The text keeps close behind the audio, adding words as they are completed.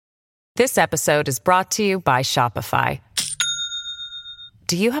This episode is brought to you by Shopify.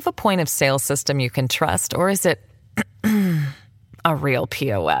 Do you have a point of sale system you can trust, or is it a real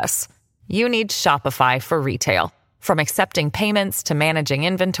POS? You need Shopify for retail. From accepting payments to managing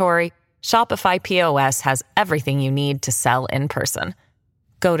inventory, Shopify POS has everything you need to sell in person.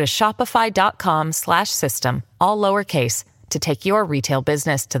 Go to shopify.com/system, all lowercase, to take your retail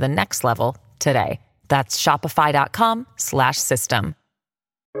business to the next level today. That's shopify.com/system.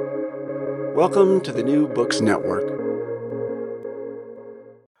 Welcome to the New Books Network.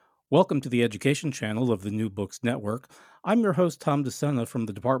 Welcome to the education channel of the New Books Network. I'm your host, Tom DeSena from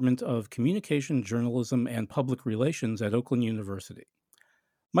the Department of Communication, Journalism, and Public Relations at Oakland University.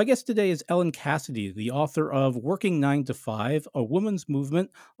 My guest today is Ellen Cassidy, the author of Working 9 to 5, A Woman's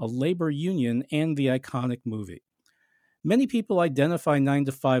Movement, a Labor Union, and the Iconic Movie. Many people identify 9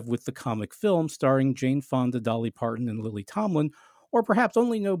 to 5 with the comic film starring Jane Fonda, Dolly Parton, and Lily Tomlin, or perhaps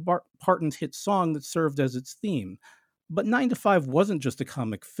only know Parton's hit song that served as its theme. But 9 to 5 wasn't just a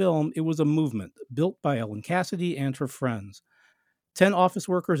comic film, it was a movement built by Ellen Cassidy and her friends. 10 office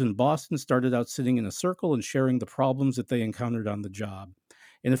workers in Boston started out sitting in a circle and sharing the problems that they encountered on the job.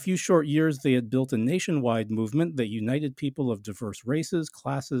 In a few short years, they had built a nationwide movement that united people of diverse races,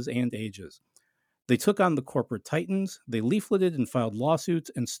 classes, and ages. They took on the corporate titans, they leafleted and filed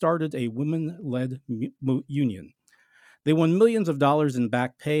lawsuits, and started a women-led union. They won millions of dollars in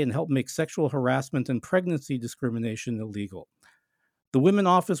back pay and helped make sexual harassment and pregnancy discrimination illegal. The women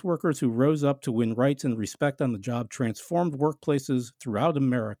office workers who rose up to win rights and respect on the job transformed workplaces throughout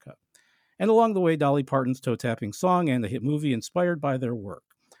America. And along the way, Dolly Parton's toe-tapping song and a hit movie inspired by their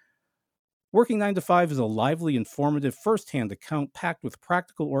work. Working 9 to 5 is a lively, informative, first-hand account packed with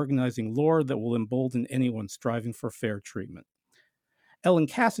practical organizing lore that will embolden anyone striving for fair treatment. Ellen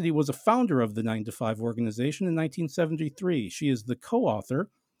Cassidy was a founder of the 9 to 5 organization in 1973. She is the co-author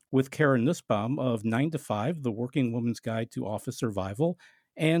with Karen Nussbaum of 9 to 5, The Working Woman's Guide to Office Survival,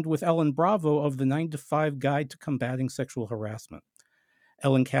 and with Ellen Bravo of the 9 to 5 Guide to Combating Sexual Harassment.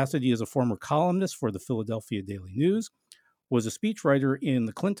 Ellen Cassidy is a former columnist for the Philadelphia Daily News, was a speechwriter in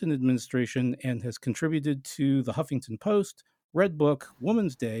the Clinton administration, and has contributed to the Huffington Post, Red Book,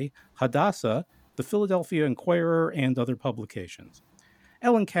 Woman's Day, Hadassah, the Philadelphia Inquirer, and other publications.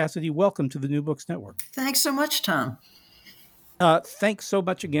 Ellen Cassidy, welcome to the New Books Network. Thanks so much, Tom. Thanks so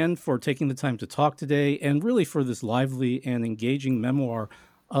much again for taking the time to talk today, and really for this lively and engaging memoir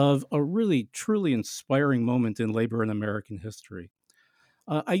of a really, truly inspiring moment in labor in American history.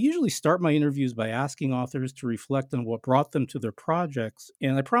 I usually start my interviews by asking authors to reflect on what brought them to their projects,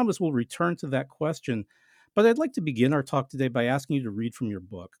 and I promise we'll return to that question. But I'd like to begin our talk today by asking you to read from your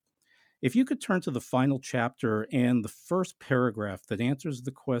book. If you could turn to the final chapter and the first paragraph that answers the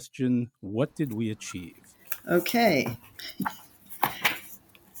question, what did we achieve? Okay.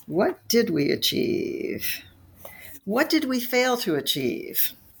 What did we achieve? What did we fail to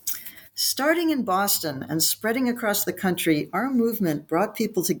achieve? Starting in Boston and spreading across the country, our movement brought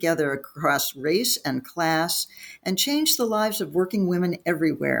people together across race and class and changed the lives of working women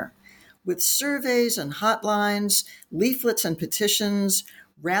everywhere. With surveys and hotlines, leaflets and petitions,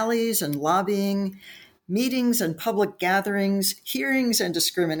 rallies and lobbying, meetings and public gatherings, hearings and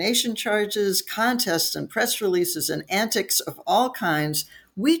discrimination charges, contests and press releases, and antics of all kinds,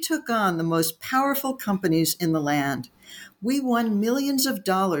 we took on the most powerful companies in the land. We won millions of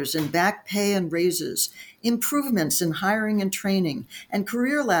dollars in back pay and raises, improvements in hiring and training, and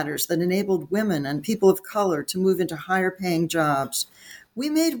career ladders that enabled women and people of color to move into higher paying jobs. We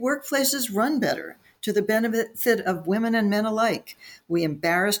made workplaces run better, to the benefit of women and men alike. We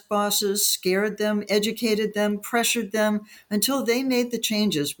embarrassed bosses, scared them, educated them, pressured them until they made the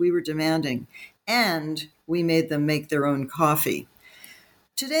changes we were demanding. And we made them make their own coffee.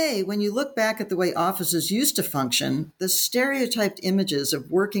 Today, when you look back at the way offices used to function, the stereotyped images of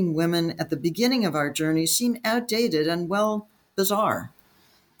working women at the beginning of our journey seem outdated and, well, bizarre.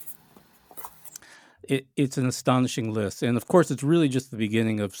 It's an astonishing list. And of course, it's really just the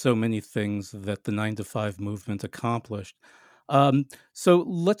beginning of so many things that the 9 to 5 movement accomplished. So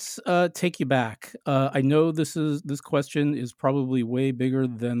let's take you back. I know this question is probably way bigger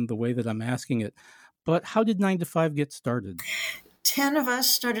than the way that I'm asking it, but how did 9 to 5 get started? 10 of us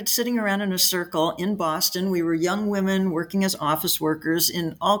started sitting around in a circle in Boston. We were young women working as office workers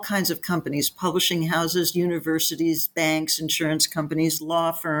in all kinds of companies, publishing houses, universities, banks, insurance companies,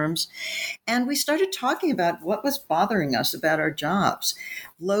 law firms. And we started talking about what was bothering us about our jobs.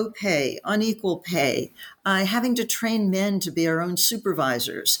 Low pay, unequal pay, having to train men to be our own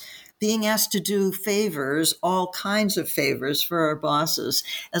supervisors, being asked to do favors, all kinds of favors for our bosses.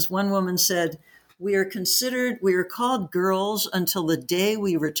 As one woman said, We are called girls until the day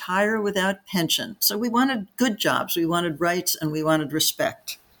we retire without pension. So we wanted good jobs, we wanted rights, and we wanted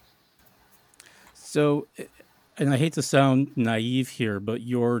respect. So, and I hate to sound naive here, but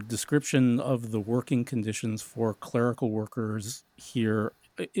your description of the working conditions for clerical workers here,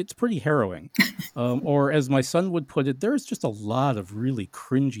 it's pretty harrowing. Or as my son would put it, there's just a lot of really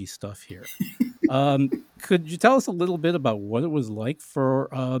cringy stuff here. Could you tell us a little bit about what it was like for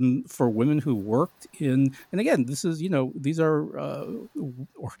women who worked in? And again, this is these are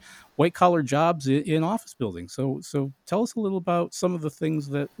white collar jobs in office buildings. So tell us a little about some of the things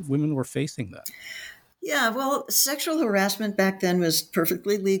that women were facing then. Yeah, well, sexual harassment back then was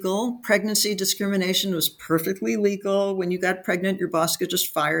perfectly legal. Pregnancy discrimination was perfectly legal. When you got pregnant, your boss could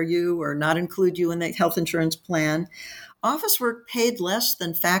just fire you or not include you in the health insurance plan. Office work paid less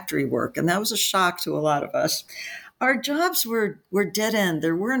than factory work, and that was a shock to a lot of us. Our jobs were dead end.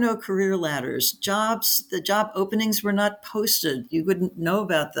 There were no career ladders. The job openings were not posted. You wouldn't know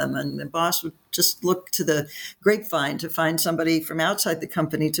about them, and the boss would just look to the grapevine to find somebody from outside the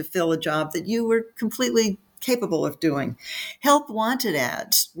company to fill a job that you were completely capable of doing. Help wanted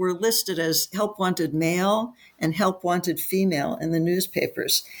ads were listed as help wanted male and help wanted female in the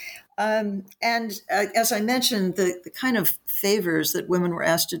newspapers. As I mentioned, the kind of favors that women were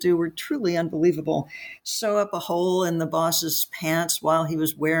asked to do were truly unbelievable. Sew up a hole in the boss's pants while he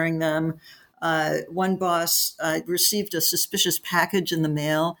was wearing them. One boss received a suspicious package in the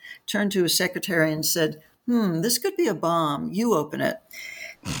mail, turned to his secretary and said, this could be a bomb. You open it.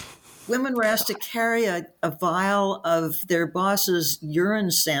 Women were asked to carry a vial of their boss's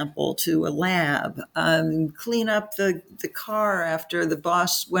urine sample to a lab, clean up the car after the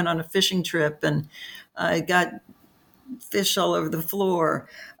boss went on a fishing trip and got fish all over the floor,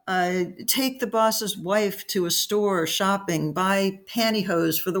 take the boss's wife to a store shopping, buy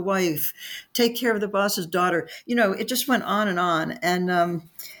pantyhose for the wife, take care of the boss's daughter. It just went on and on. And,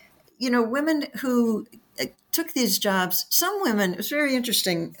 women who took these jobs, some women, it was very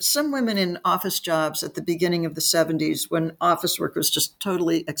interesting, some women in office jobs at the beginning of the 70s when office work was just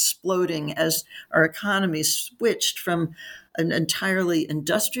totally exploding as our economy switched from an entirely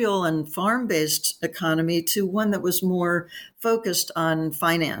industrial and farm-based economy to one that was more focused on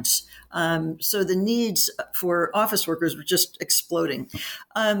finance. So the needs for office workers were just exploding.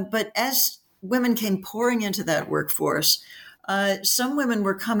 But as women came pouring into that workforce, some women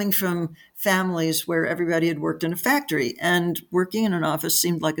were coming from families where everybody had worked in a factory, and working in an office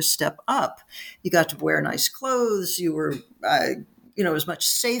seemed like a step up. You got to wear nice clothes. You were, it was much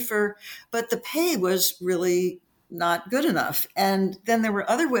safer, but the pay was really not good enough. And then there were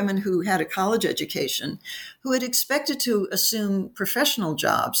other women who had a college education who had expected to assume professional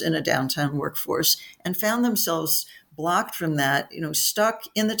jobs in a downtown workforce and found themselves blocked from that, stuck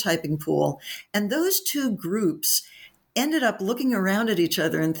in the typing pool. And those two groups ended up looking around at each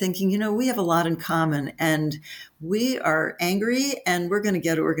other and thinking, we have a lot in common and we are angry and we're going to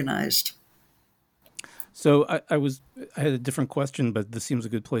get organized. So I had a different question, but this seems a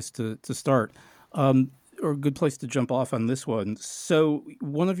good place to start, or a good place to jump off on this one. So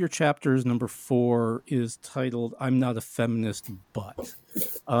one of your chapters, number 4, is titled "I'm Not a Feminist, But,"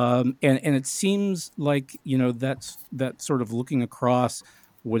 and it seems like that's that sort of looking across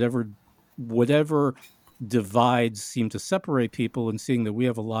whatever divides seem to separate people and seeing that we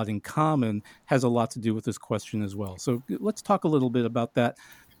have a lot in common has a lot to do with this question as well. So let's talk a little bit about that,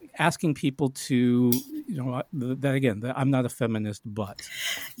 asking people to, that I'm not a feminist, but.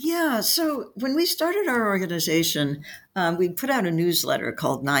 Yeah. So when we started our organization, we put out a newsletter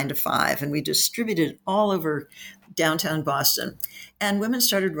called 9 to 5, and we distributed it all over downtown Boston. And women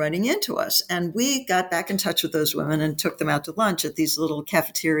started writing into us. And we got back in touch with those women and took them out to lunch at these little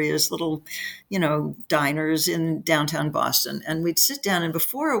cafeterias, little, diners in downtown Boston. And we'd sit down, and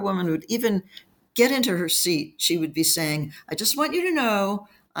before a woman would even get into her seat, she would be saying, "I just want you to know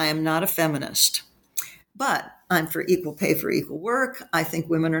I am not a feminist, but I'm for equal pay for equal work. I think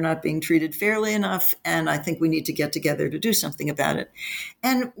women are not being treated fairly enough, and I think we need to get together to do something about it."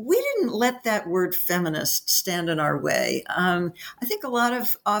 And we didn't let that word feminist stand in our way. I think a lot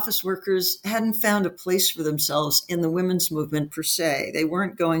of office workers hadn't found a place for themselves in the women's movement per se. They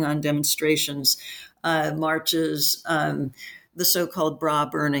weren't going on demonstrations, marches, the so-called bra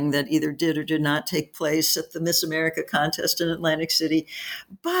burning that either did or did not take place at the Miss America contest in Atlantic City.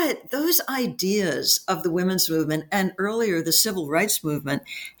 But those ideas of the women's movement and earlier the civil rights movement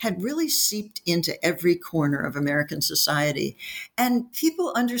had really seeped into every corner of American society. And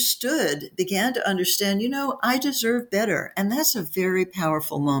people began to understand, I deserve better. And that's a very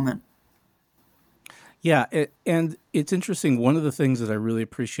powerful moment. Yeah, and it's interesting. One of the things that I really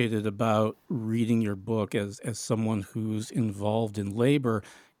appreciated about reading your book as someone who's involved in labor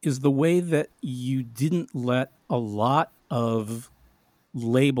is the way that you didn't let a lot of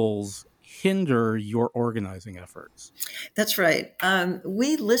labels hinder your organizing efforts. That's right.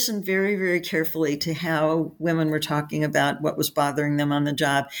 We listened very, very carefully to how women were talking about what was bothering them on the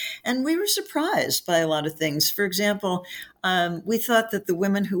job. And we were surprised by a lot of things. For example, we thought that the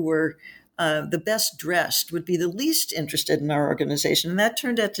women who were the best dressed would be the least interested in our organization. And that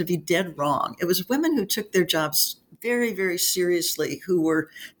turned out to be dead wrong. It was women who took their jobs very, very seriously who were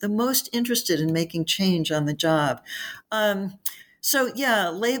the most interested in making change on the job. So yeah,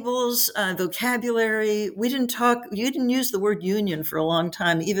 labels, vocabulary. You didn't use the word union for a long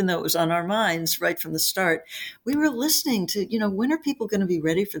time, even though it was on our minds right from the start. We were listening to, when are people going to be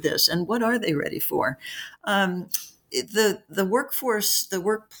ready for this, and what are they ready for? The workforce, the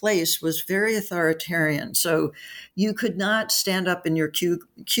workplace was very authoritarian. So you could not stand up in your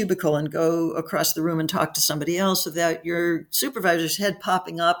cubicle and go across the room and talk to somebody else without your supervisor's head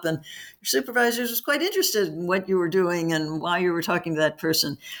popping up. And your supervisor was quite interested in what you were doing and why you were talking to that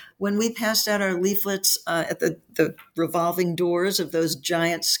person. When we passed out our leaflets at the revolving doors of those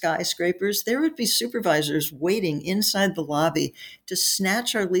giant skyscrapers, there would be supervisors waiting inside the lobby to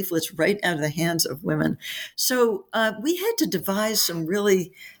snatch our leaflets right out of the hands of women. So we had to devise some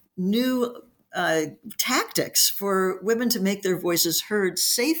really new tactics for women to make their voices heard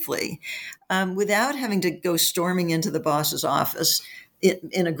safely without having to go storming into the boss's office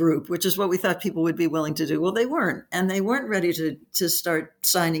in a group, which is what we thought people would be willing to do. Well, they weren't, and they weren't ready to start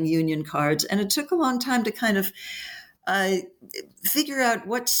signing union cards. And it took a long time to kind of figure out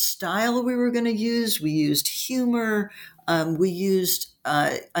what style we were going to use. We used humor. We used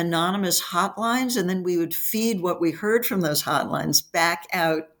anonymous hotlines, and then we would feed what we heard from those hotlines back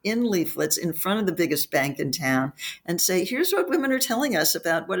out in leaflets in front of the biggest bank in town and say, here's what women are telling us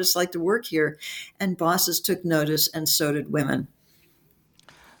about what it's like to work here. And bosses took notice, and so did women.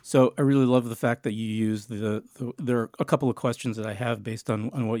 So I really love the fact that you use there are a couple of questions that I have based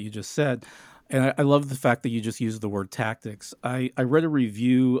on what you just said. And I love the fact that you just used the word tactics. I read a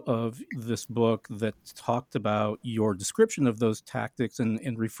review of this book that talked about your description of those tactics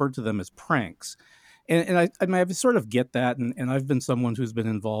and referred to them as pranks. And I sort of get that. And I've been someone who's been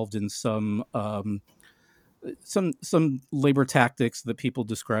involved in some labor tactics that people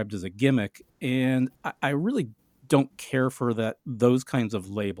described as a gimmick. And I really don't care for those kinds of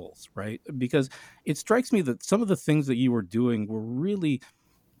labels, right? Because it strikes me that some of the things that you were doing were really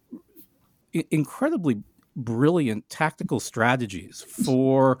incredibly brilliant tactical strategies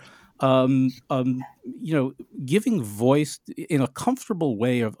for giving voice in a comfortable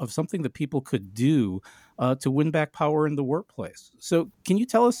way of something that people could do to win back power in the workplace. So can you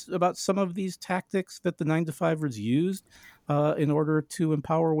tell us about some of these tactics that the 9-to-5ers used in order to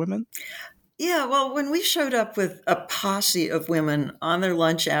empower women? Yeah, well, when we showed up with a posse of women on their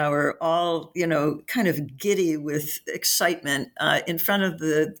lunch hour, all, kind of giddy with excitement in front of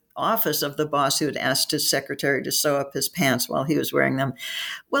the office of the boss who had asked his secretary to sew up his pants while he was wearing them.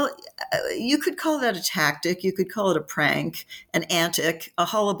 Well, you could call that a tactic. You could call it a prank, an antic, a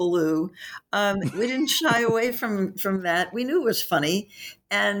hullabaloo. We didn't shy away from that. We knew it was funny.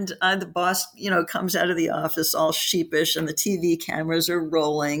 And the boss, comes out of the office all sheepish and the TV cameras are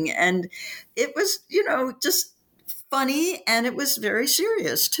rolling. And it was, just funny, and it was very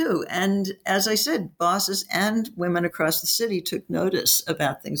serious too. And as I said, bosses and women across the city took notice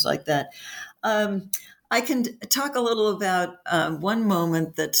about things like that. I can talk a little about one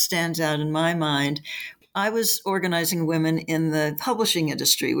moment that stands out in my mind. I was organizing women in the publishing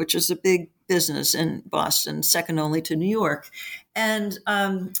industry, which is a big business in Boston, second only to New York. And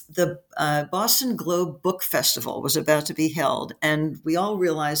the Boston Globe Book Festival was about to be held. And we all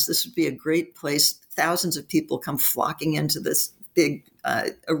realized this would be a great place. Thousands of people come flocking into this big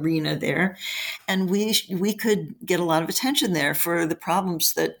arena there. And we could get a lot of attention there for the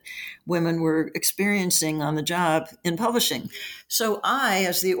problems that women were experiencing on the job in publishing. So I,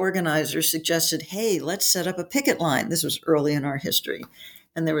 as the organizer, suggested, hey, let's set up a picket line. This was early in our history.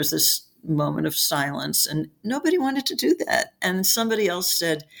 And there was this moment of silence, and nobody wanted to do that. And somebody else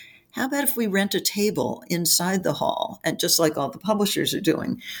said, how about if we rent a table inside the hall, and just like all the publishers are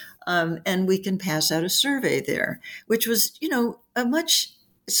doing, and we can pass out a survey there, which was, a much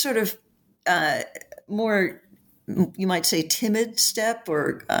sort of more, you might say, timid step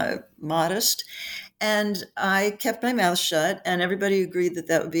or modest. And I kept my mouth shut, and everybody agreed that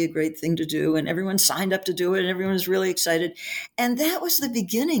that would be a great thing to do. And everyone signed up to do it, and everyone was really excited. And that was the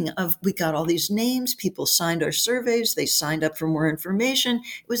beginning of, we got all these names, people signed our surveys, they signed up for more information.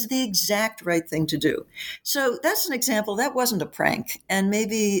 It was the exact right thing to do. So that's an example. That wasn't a prank, and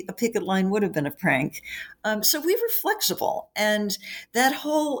maybe a picket line would have been a prank. So we were flexible. And that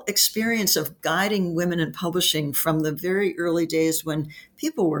whole experience of guiding women in publishing from the very early days when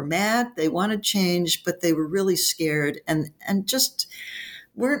people were mad, they wanted change, but they were really scared and just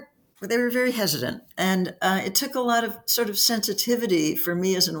weren't, they were very hesitant. And it took a lot of sort of sensitivity for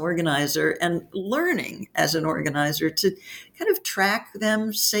me as an organizer and learning as an organizer to kind of track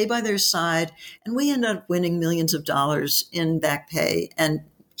them, stay by their side. And we ended up winning millions of dollars in back pay and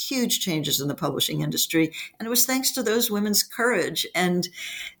huge changes in the publishing industry. And it was thanks to those women's courage and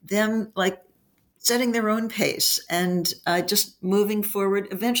them setting their own pace and just moving forward.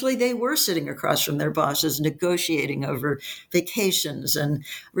 Eventually, they were sitting across from their bosses, negotiating over vacations and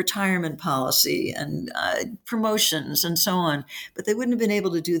retirement policy and promotions and so on. But they wouldn't have been able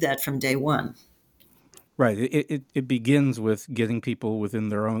to do that from day one. Right. It begins with getting people within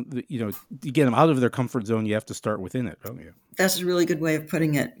their own, to get them out of their comfort zone, you have to start within it, don't you? That's a really good way of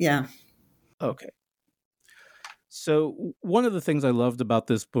putting it. Yeah. Okay. So one of the things I loved about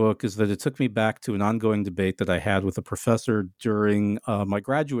this book is that it took me back to an ongoing debate that I had with a professor during my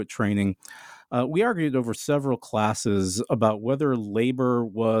graduate training. We argued over several classes about whether labor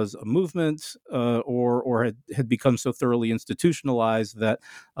was a movement or had become so thoroughly institutionalized that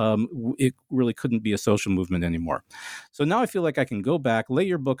it really couldn't be a social movement anymore. So now I feel like I can go back, lay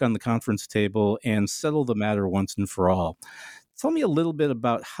your book on the conference table, and settle the matter once and for all. Tell me a little bit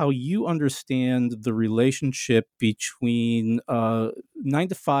about how you understand the relationship between 9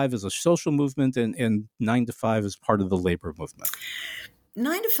 to 5 as a social movement and 9 to 5 as part of the labor movement.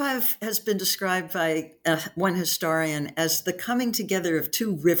 9 to 5 has been described by one historian as the coming together of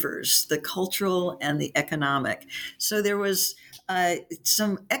two rivers, the cultural and the economic. So there was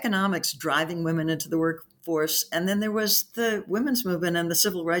some economics driving women into the workforce, and then there was the women's movement and the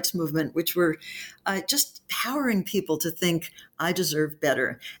civil rights movement, which were just powering people to think, I deserve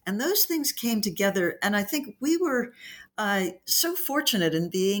better. And those things came together, and I think we were so fortunate in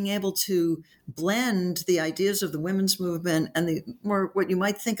being able to blend the ideas of the women's movement and the more what you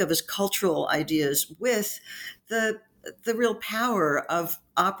might think of as cultural ideas with the real power of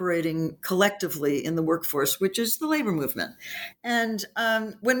operating collectively in the workforce, which is the labor movement. And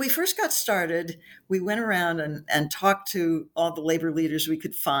when we first got started, we went around and talked to all the labor leaders we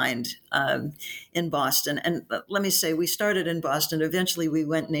could find in Boston. And let me say, we started in Boston. Eventually, we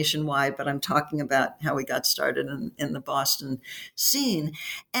went nationwide, but I'm talking about how we got started in the Boston scene.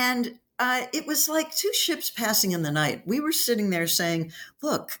 And it was like two ships passing in the night. We were sitting there saying,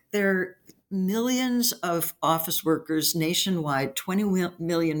 look, there millions of office workers nationwide, 20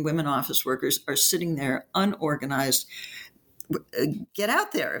 million women office workers are sitting there unorganized. Get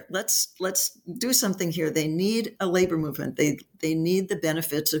out there. Let's do something here. They need a labor movement. They need the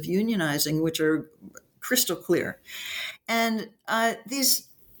benefits of unionizing, which are crystal clear. And these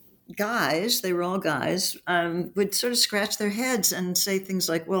guys, they were all guys, would sort of scratch their heads and say things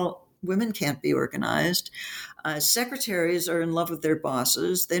like, well, women can't be organized. Secretaries are in love with their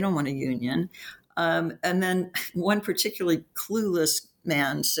bosses. They don't want a union. And then one particularly clueless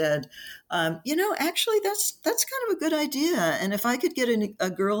man said, actually, that's kind of a good idea. And if I could get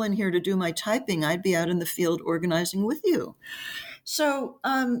a girl in here to do my typing, I'd be out in the field organizing with you. So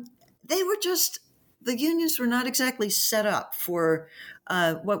they were just, the unions were not exactly set up for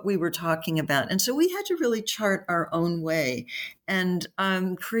what we were talking about. And so we had to really chart our own way and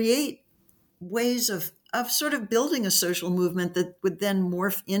create ways of sort of building a social movement that would then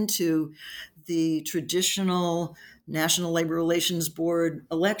morph into the traditional National Labor Relations Board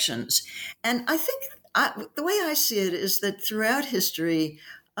elections. And I think the way I see it is that throughout history,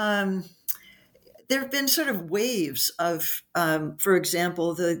 there have been sort of waves of, for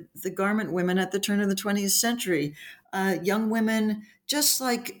example, the garment women at the turn of the 20th century, young women just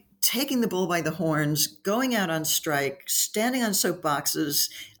like taking the bull by the horns, going out on strike, standing on soapboxes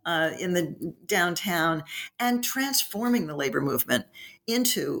in the downtown, and transforming the labor movement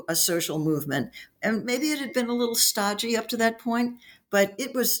into a social movement. And maybe it had been a little stodgy up to that point, but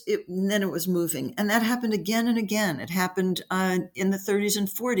then it was moving. And that happened again and again. It happened in the 30s and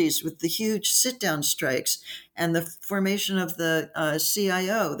 40s with the huge sit-down strikes and the formation of the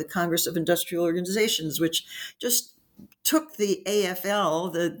CIO, the Congress of Industrial Organizations, which just took the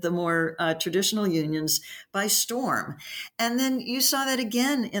AFL, the more traditional unions, by storm. And then you saw that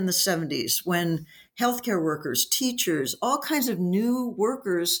again in the 70s when healthcare workers, teachers, all kinds of new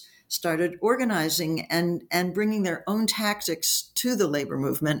workers started organizing and bringing their own tactics to the labor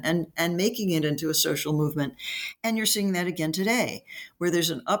movement and making it into a social movement. And you're seeing that again today, where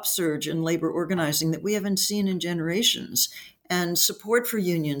there's an upsurge in labor organizing that we haven't seen in generations. And support for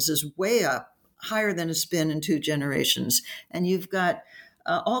unions is way up, higher than it's been in 2 generations. And you've got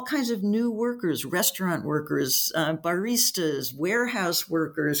all kinds of new workers, restaurant workers, baristas, warehouse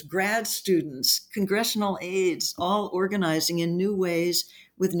workers, grad students, congressional aides, all organizing in new ways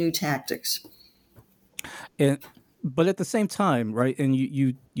with new tactics. But at the same time, right, and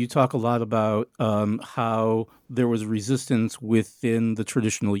you talk a lot about how there was resistance within the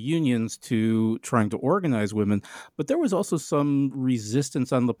traditional unions to trying to organize women, but there was also some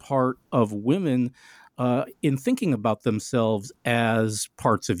resistance on the part of women in thinking about themselves as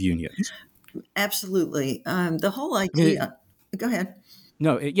parts of unions. Absolutely. The whole idea... Go ahead.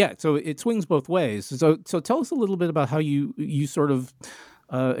 No, so it swings both ways. So tell us a little bit about how you sort of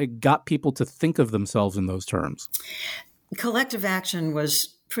got people to think of themselves in those terms. Collective action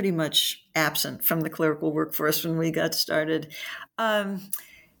was pretty much absent from the clerical workforce when we got started.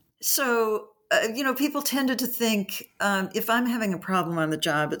 People tended to think, if I'm having a problem on the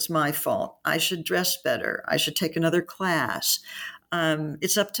job, it's my fault. I should dress better. I should take another class.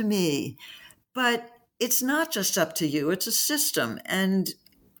 It's up to me. But it's not just up to you. It's a system. And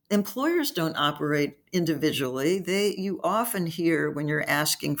employers don't operate individually. You often hear when you're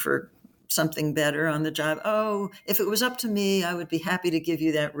asking for something better on the job, oh, if it was up to me, I would be happy to give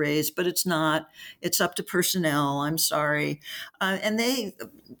you that raise, but it's not. It's up to personnel. I'm sorry. And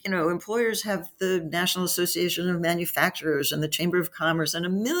employers have the National Association of Manufacturers and the Chamber of Commerce and a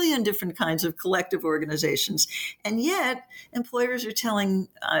million different kinds of collective organizations. And yet employers are telling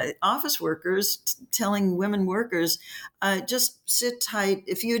office workers, telling women workers, just sit tight.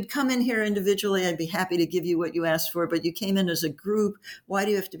 If you had come in here individually, I'd be happy to give you what you asked for, but you came in as a group. Why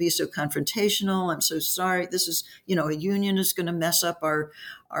do you have to be so confrontational? I'm so sorry. This is, a union is going to mess up our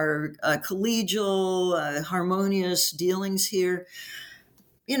collegial, harmonious dealings here.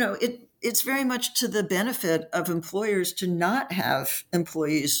 It's very much to the benefit of employers to not have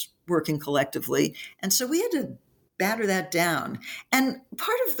employees working collectively. And so we had to batter that down. And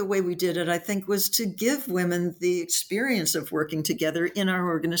part of the way we did it, I think, was to give women the experience of working together in our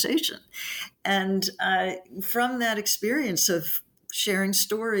organization. And from that experience of sharing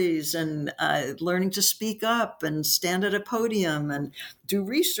stories and learning to speak up and stand at a podium and do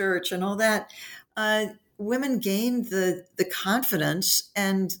research and all that, women gained the confidence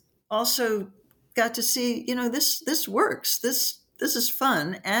and also got to see, this works. This is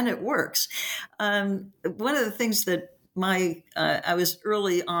fun and it works. One of the things that I was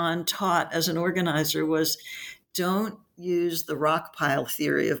early on taught as an organizer was don't use the rock pile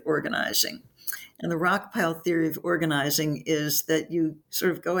theory of organizing. And the rock pile theory of organizing is that you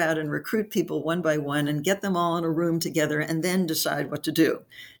sort of go out and recruit people one by one and get them all in a room together and then decide what to do.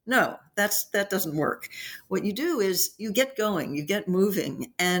 No, that doesn't work. What you do is you get going, you get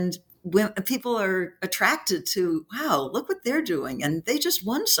moving, and when people are attracted to, wow, look what they're doing, and they just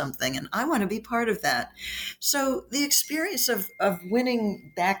won something, and I want to be part of that. So the experience of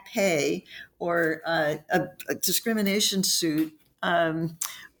winning back pay or a discrimination suit,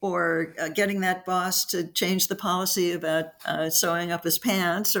 or getting that boss to change the policy about sewing up his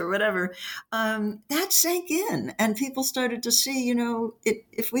pants or whatever, that sank in. And people started to see,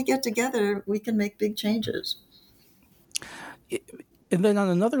 if we get together, we can make big changes. And then on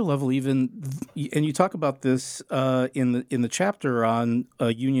another level, even, and you talk about this in the chapter on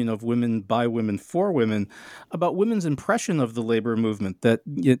a union of women, by women, for women, about women's impression of the labor movement, that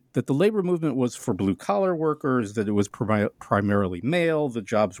the labor movement was for blue collar workers, that it was primarily male, the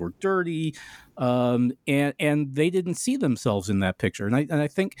jobs were dirty, and they didn't see themselves in that picture. And I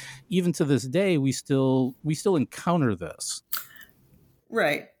think even to this day, we still encounter this.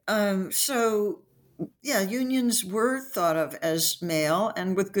 Right. Yeah, unions were thought of as male,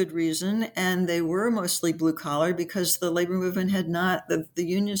 and with good reason, and they were mostly blue collar because the labor movement the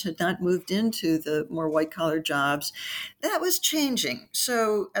unions had not moved into the more white collar jobs. That was changing.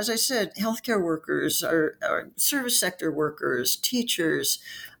 So, as I said, healthcare workers, or service sector workers, teachers,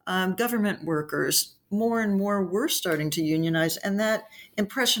 government workers, more and more were starting to unionize, and that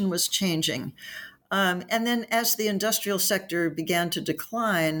impression was changing. And then as the industrial sector began to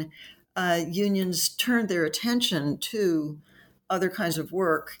decline, unions turned their attention to other kinds of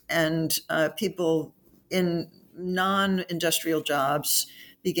work, and people in non-industrial jobs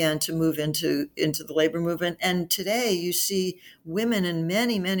began to move into the labor movement. And today you see women in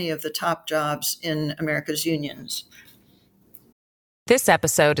many, many of the top jobs in America's unions. This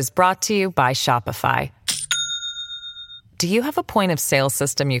episode is brought to you by Shopify. Do you have a point of sale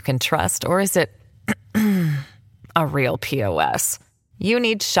system you can trust, or is it a real POS? You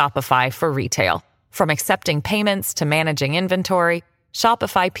need Shopify for retail. From accepting payments to managing inventory,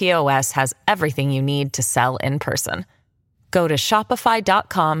 Shopify POS has everything you need to sell in person. Go to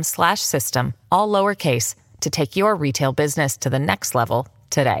shopify.com/system, all lowercase, to take your retail business to the next level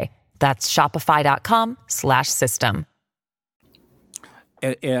today. That's shopify.com/system.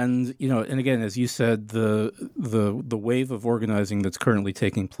 And again, as you said, the wave of organizing that's currently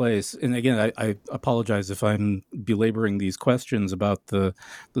taking place. And again, I apologize if I'm belaboring these questions about the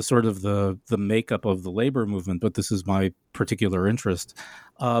sort of the makeup of the labor movement, but this is my particular interest.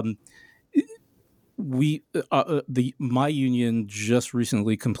 My union just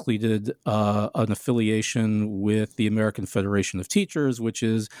recently completed an affiliation with the American Federation of Teachers, which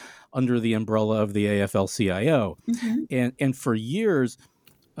is under the umbrella of the AFL-CIO. Mm-hmm. And for years,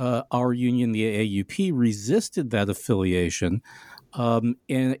 our union, the AAUP, resisted that affiliation,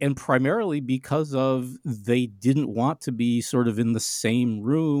 and primarily because of they didn't want to be sort of in the same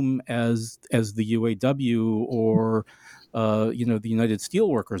room as the UAW or the United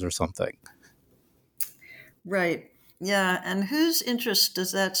Steelworkers or something. Right. Yeah. And whose interest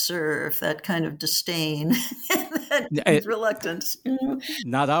does that serve, that kind of disdain, that reluctance?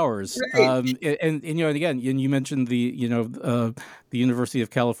 Not ours. Right. And again, you mentioned the University of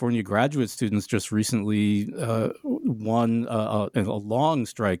California graduate students just recently won a long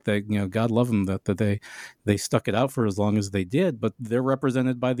strike. That God love them that they stuck it out for as long as they did. But they're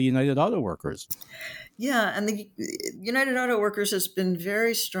represented by the United Auto Workers. Yeah, and the United Auto Workers has been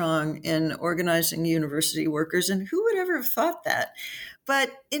very strong in organizing university workers, and who would ever have thought that?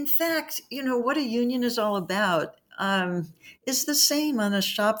 But in fact, what a union is all about is the same on a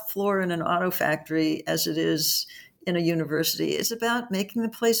shop floor in an auto factory as it is in a university. It's about making the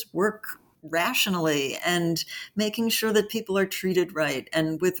place work rationally and making sure that people are treated right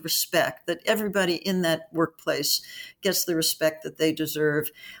and with respect, that everybody in that workplace gets the respect that they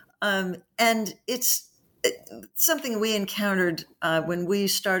deserve. And it's something we encountered when we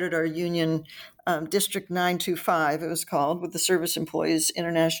started our union, District 925, it was called, with the Service Employees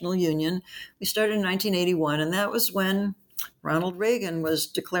International Union. We started in 1981, and that was when Ronald Reagan was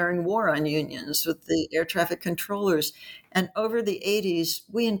declaring war on unions with the air traffic controllers. And over the 80s,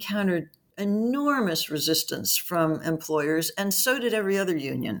 we encountered enormous resistance from employers, and so did every other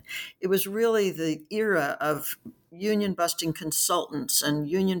union. It was really the era of union-busting consultants and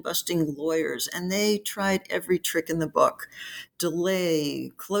union-busting lawyers, and they tried every trick in the book.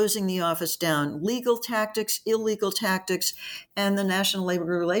 Delay, closing the office down, legal tactics, illegal tactics, and the National Labor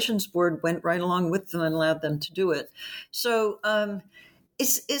Relations Board went right along with them and allowed them to do it. So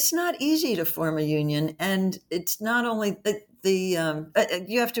it's not easy to form a union, and it's not only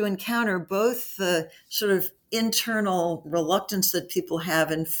you have to encounter both the sort of internal reluctance that people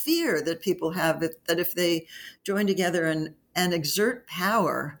have and fear that people have that if they join together and exert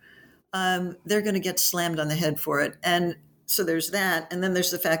power, they're going to get slammed on the head for it. And so there's that. And then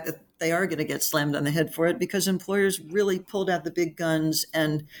there's the fact that they are going to get slammed on the head for it because employers really pulled out the big guns.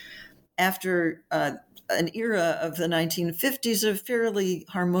 And after an era of the 1950s of fairly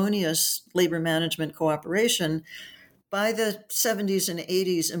harmonious labor management cooperation, by the 70s and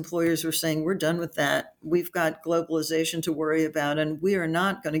 80s, employers were saying, we're done with that. We've got globalization to worry about, and we are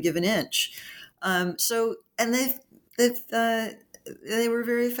not going to give an inch. And they were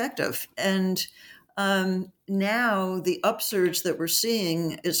very effective. And now the upsurge that we're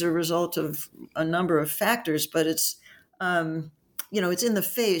seeing is a result of a number of factors, but it's in the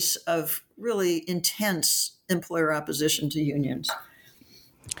face of really intense employer opposition to unions.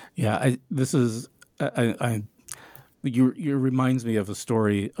 Yeah, You reminds me of a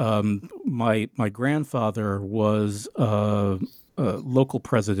story. My grandfather was a local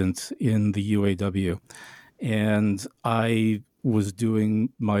president in the UAW, and I was doing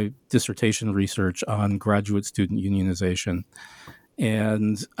my dissertation research on graduate student unionization.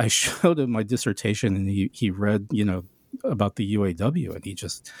 And I showed him my dissertation, and he read, about the UAW, and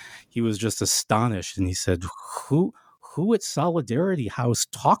he was just astonished. And he said, who at Solidarity House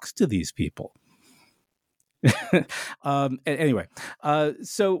talks to these people? Anyway,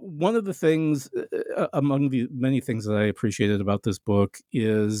 so one of the things among the many things that I appreciated about this book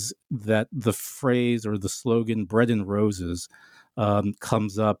is that the phrase or the slogan "bread and roses"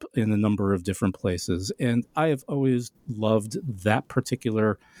 comes up in a number of different places. And I have always loved that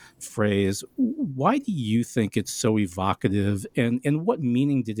particular phrase. Why do you think it's so evocative, and what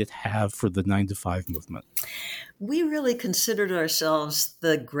meaning did it have for the 9-to-5 movement? We really considered ourselves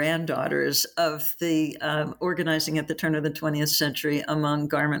the granddaughters of the organizing at the turn of the 20th century among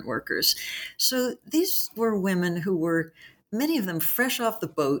garment workers. So these were women who were many of them fresh off the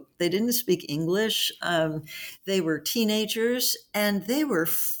boat. They didn't speak English. They were teenagers, and they were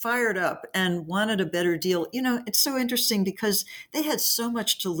fired up and wanted a better deal. It's so interesting because they had so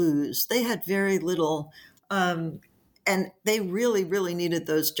much to lose. They had very little. And they really, really needed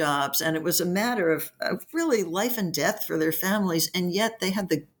those jobs. And it was a matter of really life and death for their families. And yet they had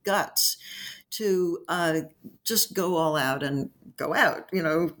the guts to just go all out and go out,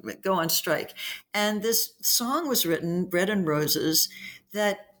 go on strike. And this song was written, Bread and Roses,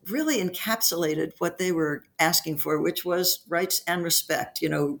 that really encapsulated what they were asking for, which was rights and respect,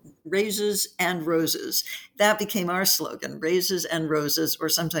 raises and roses. That became our slogan, raises and roses, or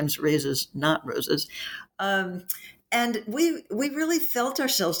sometimes raises, not roses. And we really felt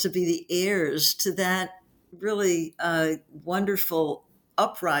ourselves to be the heirs to that really wonderful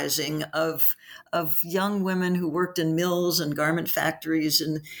uprising of young women who worked in mills and garment factories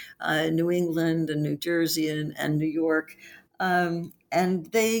in New England and New Jersey and New York. And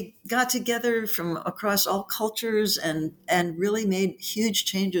they got together from across all cultures and really made huge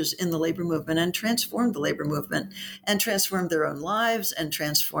changes in the labor movement and transformed the labor movement and transformed their own lives and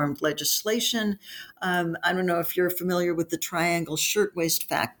transformed legislation. I don't know if you're familiar with the Triangle Shirtwaist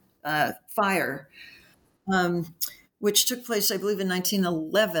Fire, which took place, I believe, in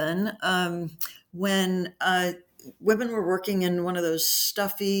 1911, when women were working in one of those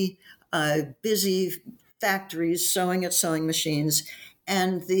stuffy, busy factories, sewing at sewing machines,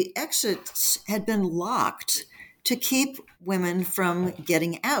 and the exits had been locked to keep women from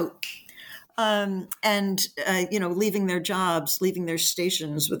getting out leaving their jobs, leaving their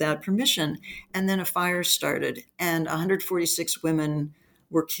stations without permission. And then a fire started, and 146 women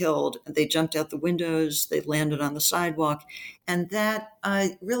were killed. They jumped out the windows, they landed on the sidewalk. And that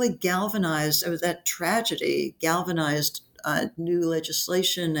really galvanized, that tragedy galvanized new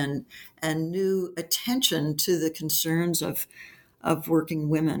legislation and new attention to the concerns of working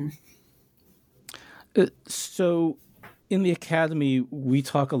women. So in the Academy, we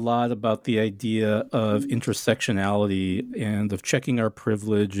talk a lot about the idea of intersectionality and of checking our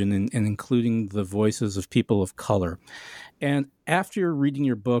privilege and including the voices of people of color. And after reading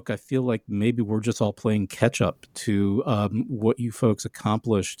your book, I feel like maybe we're just all playing catch up to what you folks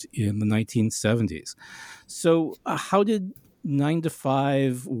accomplished in the 1970s. So how did 9 to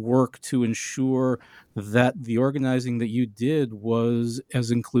 5 work to ensure that the organizing that you did was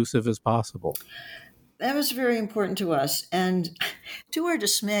as inclusive as possible? That was very important to us. And to our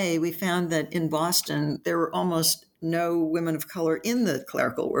dismay, we found that in Boston, there were almost no women of color in the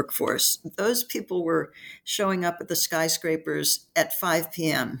clerical workforce. Those people were showing up at the skyscrapers at 5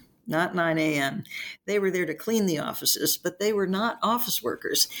 p.m., not 9 a.m. They were there to clean the offices, but they were not office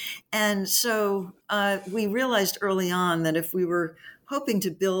workers. And so we realized early on that if we were hoping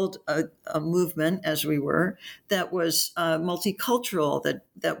to build a movement, as we were, that was multicultural,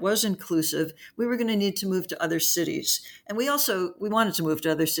 that was inclusive, we were going to need to move to other cities. And we wanted to move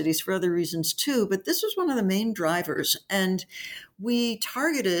to other cities for other reasons too, but this was one of the main drivers. And we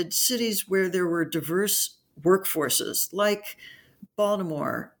targeted cities where there were diverse workforces, like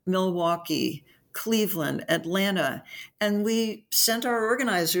Baltimore, Milwaukee, Cleveland, Atlanta, and we sent our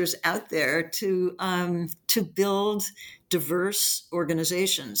organizers out there to build diverse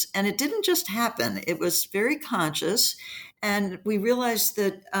organizations. And it didn't just happen. It was very conscious. And we realized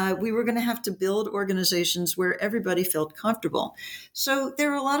that we were going to have to build organizations where everybody felt comfortable. So there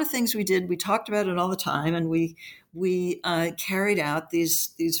were a lot of things we did. We talked about it all the time, and we carried out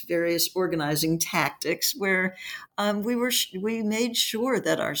these various organizing tactics where we made sure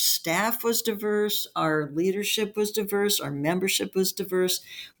that our staff was diverse, our leadership was diverse, our membership was diverse.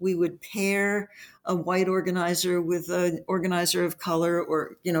 We would pair a white organizer with an organizer of color,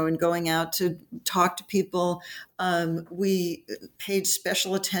 or in going out to talk to people. We paid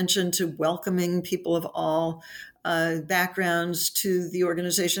special attention to welcoming people of all backgrounds to the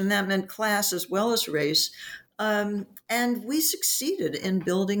organization. That meant class as well as race. And we succeeded in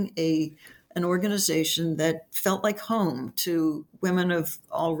building an organization that felt like home to women of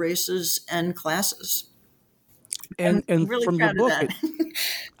all races and classes. And I'm really from proud your book, of that.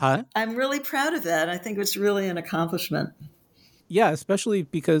 huh? I'm really proud of that. I think it's really an accomplishment. Yeah, especially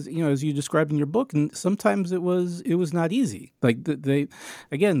because as you described in your book, and sometimes it was not easy. Like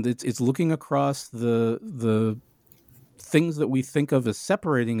it's looking across the things that we think of as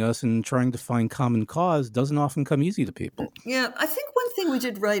separating us and trying to find common cause doesn't often come easy to people. Yeah, I think one thing we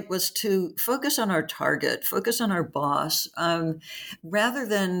did right was to focus on our target, focus on our boss, rather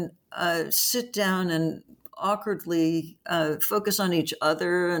than sit down and awkwardly focus on each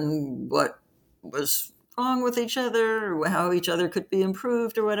other and what was wrong with each other or how each other could be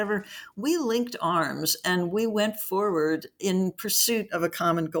improved or whatever. We linked arms and we went forward in pursuit of a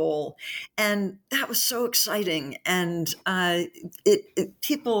common goal. And that was so exciting. And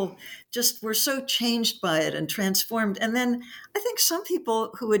people just were so changed by it and transformed. And then I think some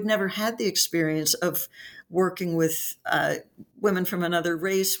people who had never had the experience of working with women from another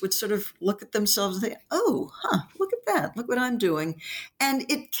race would sort of look at themselves and think, oh, look at that. Look what I'm doing. And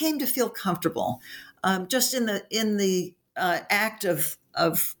it came to feel comfortable. Just in the act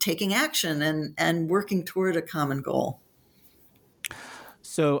of taking action and working toward a common goal.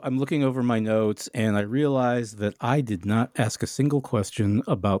 So I'm looking over my notes and I realize that I did not ask a single question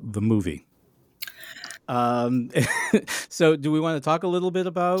about the movie. So do we want to talk a little bit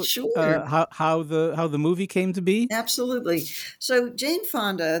about how the movie came to be? Absolutely. So Jane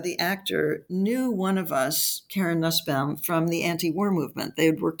Fonda, the actor, knew one of us, Karen Nussbaum, from the anti-war movement. They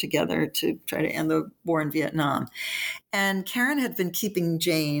had worked together to try to end the war in Vietnam. And Karen had been keeping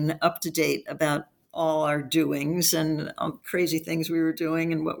Jane up to date about all our doings and crazy things we were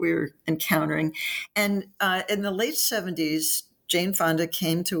doing and what we were encountering. And in the late 70s, Jane Fonda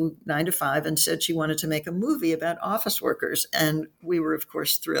came to 9 to 5 and said she wanted to make a movie about office workers. And we were, of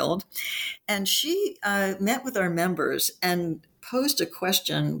course, thrilled. And she met with our members and posed a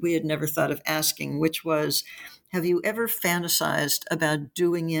question we had never thought of asking, which was, have you ever fantasized about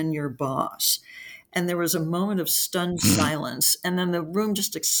doing in your boss? And there was a moment of stunned silence. And then the room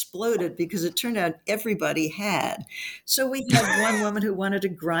just exploded because it turned out everybody had. So we had one woman who wanted to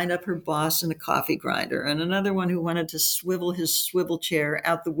grind up her boss in a coffee grinder, and another one who wanted to swivel his swivel chair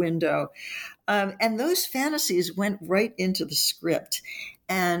out the window. And those fantasies went right into the script.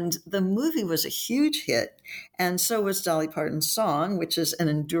 And the movie was a huge hit. And so was Dolly Parton's song, which is an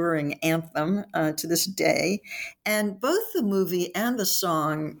enduring anthem to this day. And both the movie and the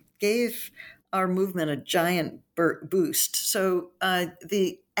song gave our movement a giant boost. So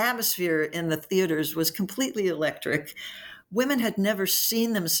the atmosphere in the theaters was completely electric. Women had never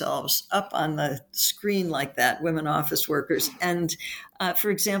seen themselves up on the screen like that, women office workers. And for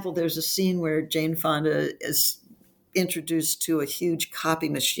example, there's a scene where Jane Fonda is introduced to a huge copy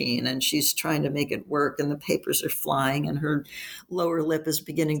machine and she's trying to make it work and the papers are flying and her lower lip is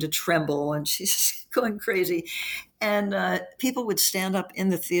beginning to tremble and she's going crazy. And people would stand up in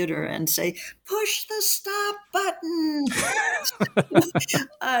the theater and say, push the stop button.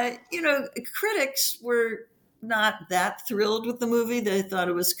 Critics were not that thrilled with the movie. They thought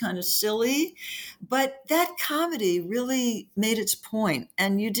it was kind of silly. But that comedy really made its point.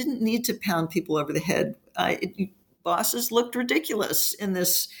 And you didn't need to pound people over the head. Bosses looked ridiculous in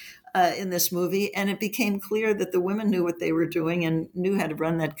this movie, and it became clear that the women knew what they were doing and knew how to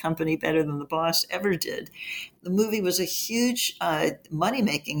run that company better than the boss ever did. The movie was a huge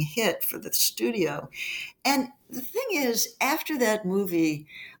money-making hit for the studio. And the thing is, after that movie,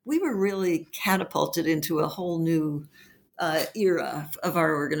 we were really catapulted into a whole new era of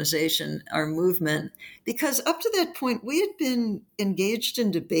our organization, our movement, because up to that point, we had been engaged in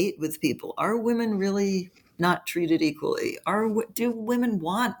debate with people. Are women really not treated equally? Do women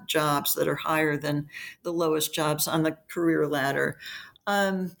want jobs that are higher than the lowest jobs on the career ladder?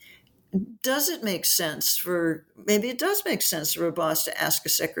 Does it make sense maybe it does make sense for a boss to ask a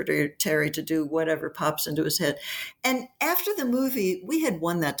secretary to do whatever pops into his head? And after the movie, we had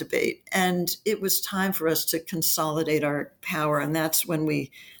won that debate and it was time for us to consolidate our power. And that's when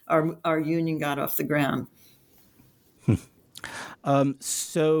our union got off the ground.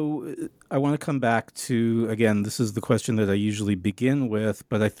 So I want to come back to, again, this is the question that I usually begin with,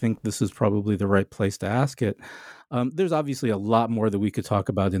 but I think this is probably the right place to ask it. There's obviously a lot more that we could talk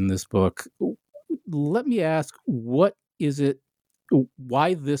about in this book. Let me ask, what is it,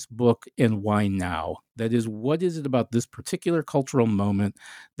 why this book and why now? That is, what is it about this particular cultural moment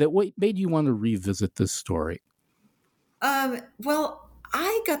that made you want to revisit this story? Well,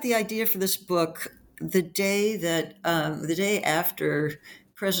 I got the idea for this book the day after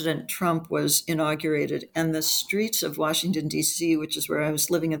President Trump was inaugurated, and the streets of Washington, D.C., which is where I was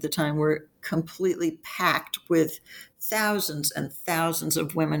living at the time, were completely packed with thousands and thousands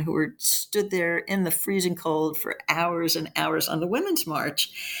of women who were stood there in the freezing cold for hours and hours on the Women's March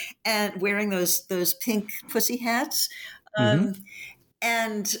and wearing those pink pussy hats.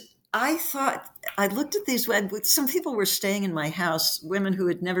 And I looked at these, some people were staying in my house, women who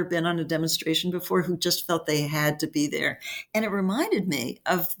had never been on a demonstration before, who just felt they had to be there. And it reminded me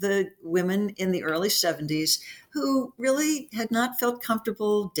of the women in the early 70s who really had not felt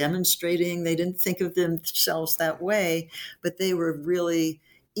comfortable demonstrating. They didn't think of themselves that way, but they were really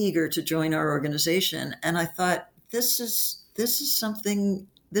eager to join our organization. And I thought, this is something,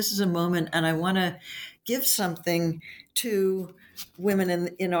 this is a moment, and I want to give something to women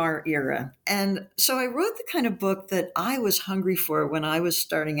in our era. And so I wrote the kind of book that I was hungry for when I was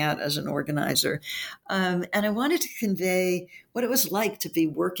starting out as an organizer. And I wanted to convey what it was like to be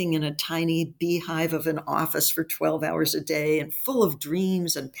working in a tiny beehive of an office for 12 hours a day and full of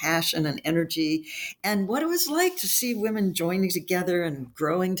dreams and passion and energy, and what it was like to see women joining together and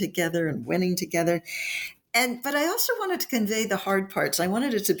growing together and winning together. But I also wanted to convey the hard parts. I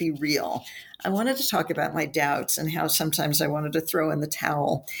wanted it to be real. I wanted to talk about my doubts and how sometimes I wanted to throw in the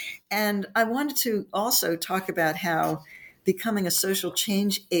towel. And I wanted to also talk about how becoming a social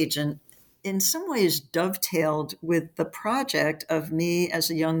change agent in some ways dovetailed with the project of me as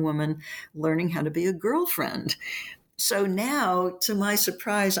a young woman learning how to be a girlfriend. So now, to my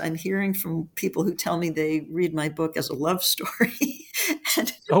surprise, I'm hearing from people who tell me they read my book as a love story.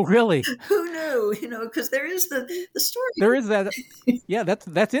 And Oh, really? who knew? Because there is the story. There is that. Yeah,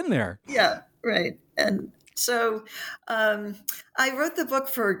 that's in there. Yeah, right. And so I wrote the book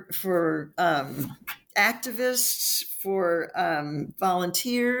for activists, for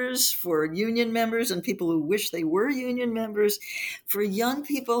volunteers, for union members and people who wish they were union members, for young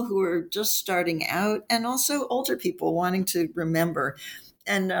people who are just starting out, and also older people wanting to remember.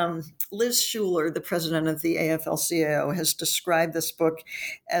 And Liz Schuler, the president of the AFL-CIO, has described this book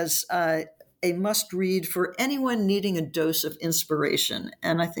as a must-read for anyone needing a dose of inspiration.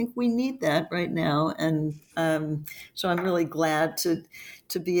 And I think we need that right now. And so I'm really glad to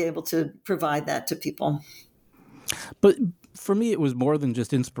be able to provide that to people. But for me, it was more than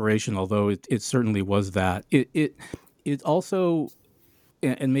just inspiration, although it certainly was that. It also,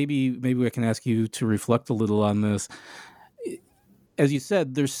 and maybe I can ask you to reflect a little on this. As you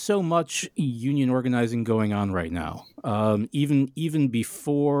said, there's so much union organizing going on right now. Even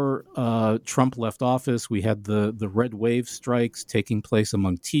before Trump left office, we had the red wave strikes taking place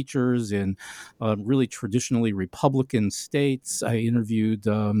among teachers in really traditionally Republican states. I interviewed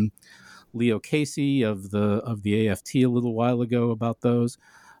Leo Casey of the AFT a little while ago about those.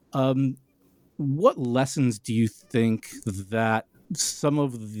 What lessons do you think that some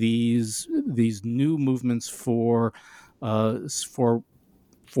of these new movements for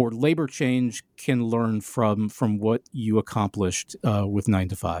labor change can learn from what you accomplished with 9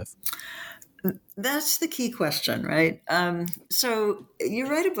 to 5? That's the key question, right? So you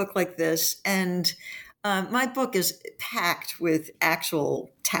write a book like this, and my book is packed with actual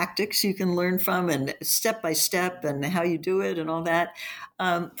tactics you can learn from, and step by step, and how you do it, and all that,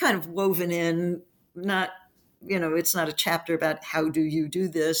 kind of woven in. Not, it's not a chapter about how do you do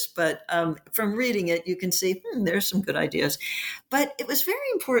this, but from reading it, you can see there's some good ideas. But it was very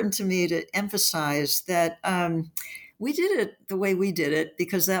important to me to emphasize that we did it the way we did it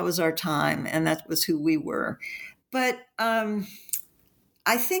because that was our time and that was who we were. But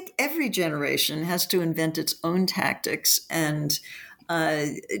I think every generation has to invent its own tactics and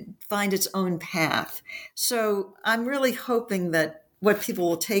find its own path. So I'm really hoping that what people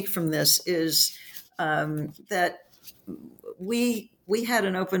will take from this is that we had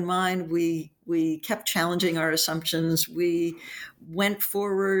an open mind. We kept challenging our assumptions. We went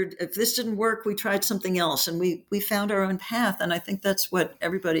forward. If this didn't work, we tried something else, and we found our own path. And I think that's what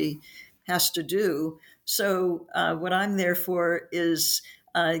everybody has to do. So what I'm there for is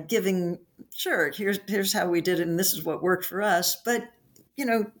giving, sure, here's how we did it, and this is what worked for us. But,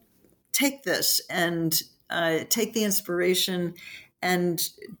 take this and take the inspiration and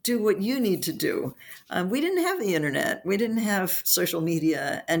do what you need to do. We didn't have the internet. We didn't have social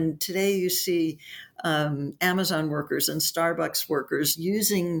media. And today you see Amazon workers and Starbucks workers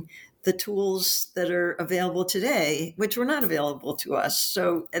using the tools that are available today, which were not available to us.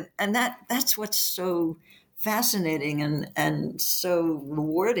 So, and that's what's so fascinating and so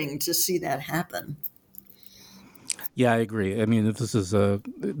rewarding to see that happen. Yeah, I agree. I mean, this is a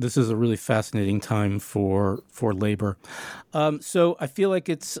really fascinating time for labor. So I feel like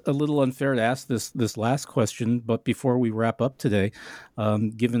it's a little unfair to ask this last question, but before we wrap up today,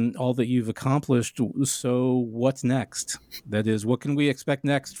 given all that you've accomplished, so what's next? That is, what can we expect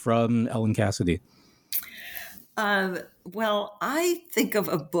next from Ellen Cassidy? Well, I think of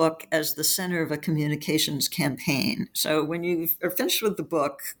a book as the center of a communications campaign. So when you are finished with the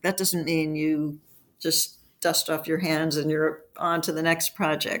book, that doesn't mean you just dust off your hands and you're on to the next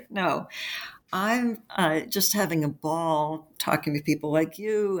project. No, I'm just having a ball talking to people like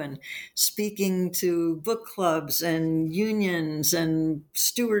you and speaking to book clubs and unions and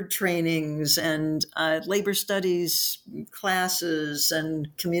steward trainings and labor studies classes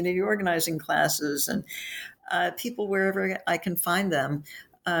and community organizing classes and people wherever I can find them.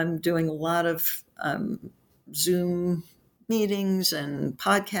 I'm doing a lot of Zoom meetings and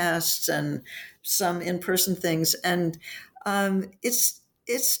podcasts and some in-person things. And it's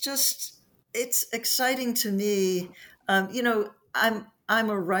exciting to me. I'm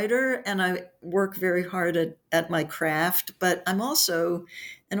a writer and I work very hard at my craft, but I'm also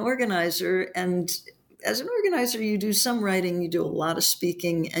an organizer. And as an organizer, you do some writing, you do a lot of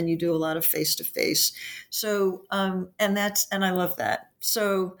speaking, and you do a lot of face-to-face. So, and I love that.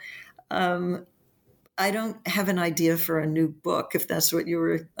 So, I don't have an idea for a new book, if that's what you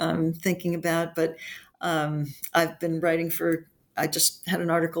were thinking about, but I've been writing I just had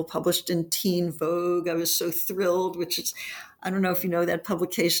an article published in Teen Vogue. I was so thrilled, I don't know if you know that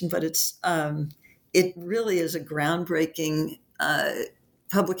publication, but it really is a groundbreaking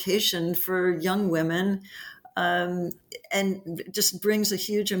publication for young women, and just brings a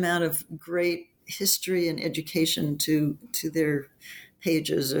huge amount of great history and education to their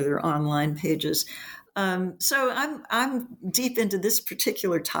pages or their online pages. So I'm deep into this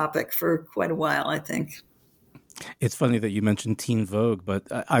particular topic for quite a while, I think. It's funny that you mentioned Teen Vogue, but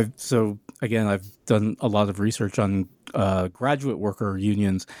I've done a lot of research on graduate worker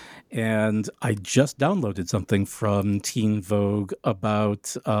unions, and I just downloaded something from Teen Vogue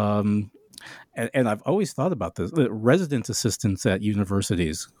about, and I've always thought about this, resident assistants at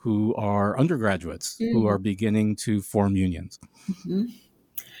universities who are undergraduates who are beginning to form unions. Mm-hmm.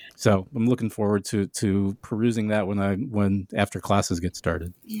 So I'm looking forward to perusing that when after classes get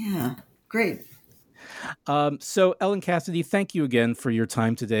started. Yeah, great. So Ellen Cassidy, thank you again for your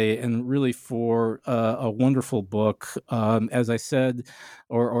time today, and really for a wonderful book. As I said,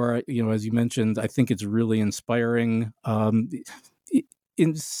 or as you mentioned, I think it's really inspiring.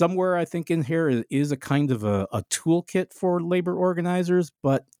 In somewhere, I think in here is a kind of a toolkit for labor organizers,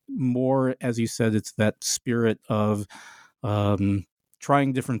 but more, as you said, it's that spirit of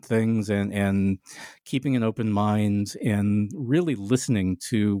trying different things and keeping an open mind and really listening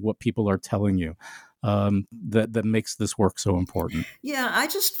to what people are telling you. That makes this work so important. Yeah, I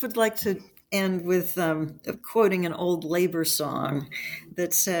just would like to end with quoting an old labor song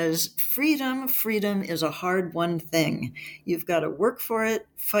that says, freedom is a hard-won thing. You've got to work for it,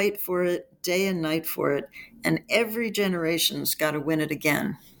 fight for it, day and night for it, and every generation's got to win it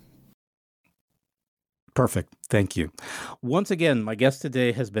again. Perfect. Thank you. Once again, my guest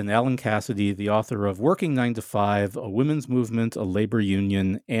today has been Ellen Cassidy, the author of Working 9 to 5, A Women's Movement, a Labor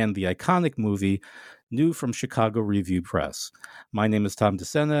Union, and the iconic movie, new from Chicago Review Press. My name is Tom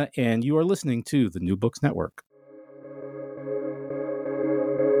DeSena, and you are listening to the New Books Network.